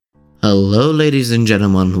Hello ladies and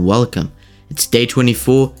gentlemen, welcome. It's day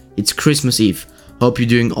 24, it's Christmas Eve. Hope you're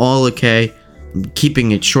doing all okay. I'm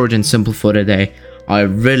keeping it short and simple for today. I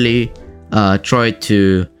really tried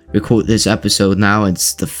to record this episode now.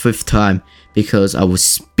 It's the 5th time because I was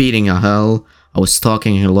speeding a hell. I was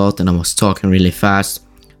talking a lot and I was talking really fast.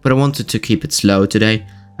 But I wanted to keep it slow today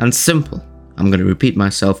and simple. I'm gonna repeat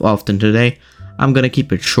myself often today. I'm gonna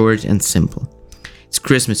keep it short and simple. It's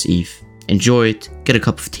Christmas Eve. Enjoy it, get a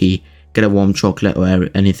cup of tea, get a warm chocolate or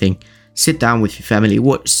anything. Sit down with your family,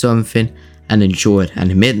 watch something and enjoy it.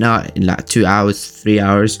 And at midnight, in like 2 hours, 3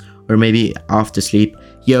 hours, or maybe after sleep,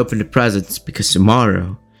 you open the presents because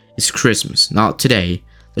tomorrow is Christmas, not today.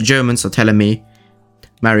 The Germans are telling me,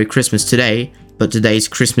 Merry Christmas today, but today is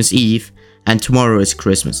Christmas Eve and tomorrow is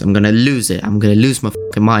Christmas. I'm gonna lose it. I'm gonna lose my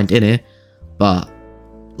fucking mind in it. But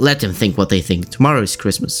let them think what they think. Tomorrow is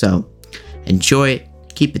Christmas, so enjoy it.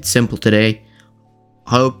 Keep it simple today.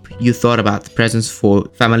 Hope you thought about the presents for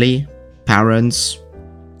family, parents,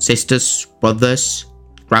 sisters, brothers,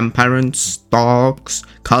 grandparents, dogs,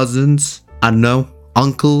 cousins, I don't know,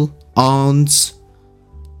 uncle, aunts,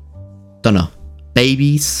 don't know,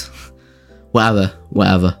 babies,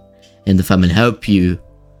 whatever in the family. Hope you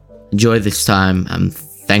enjoy this time. I'm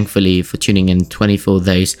thankfully for tuning in 24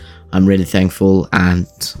 days. I'm really thankful and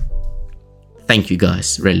thank you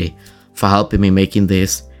guys really for helping me making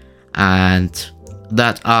this, and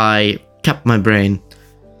that I kept my brain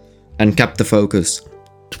and kept the focus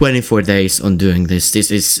 24 days on doing this.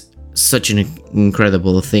 This is such an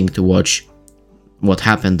incredible thing to watch what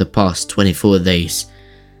happened the past 24 days,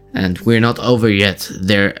 and we're not over yet.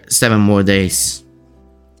 There are 7 more days.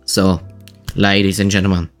 So ladies and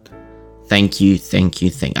gentlemen, thank you.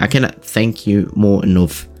 I cannot thank you more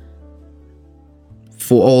enough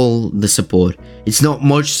for all the support. It's not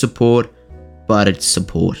much support, but it's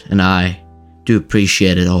support, and I do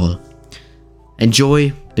appreciate it all.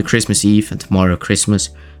 Enjoy the Christmas Eve and tomorrow Christmas.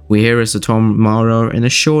 We hear us tomorrow in a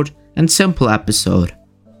short and simple episode.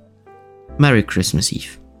 Merry Christmas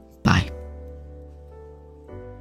Eve.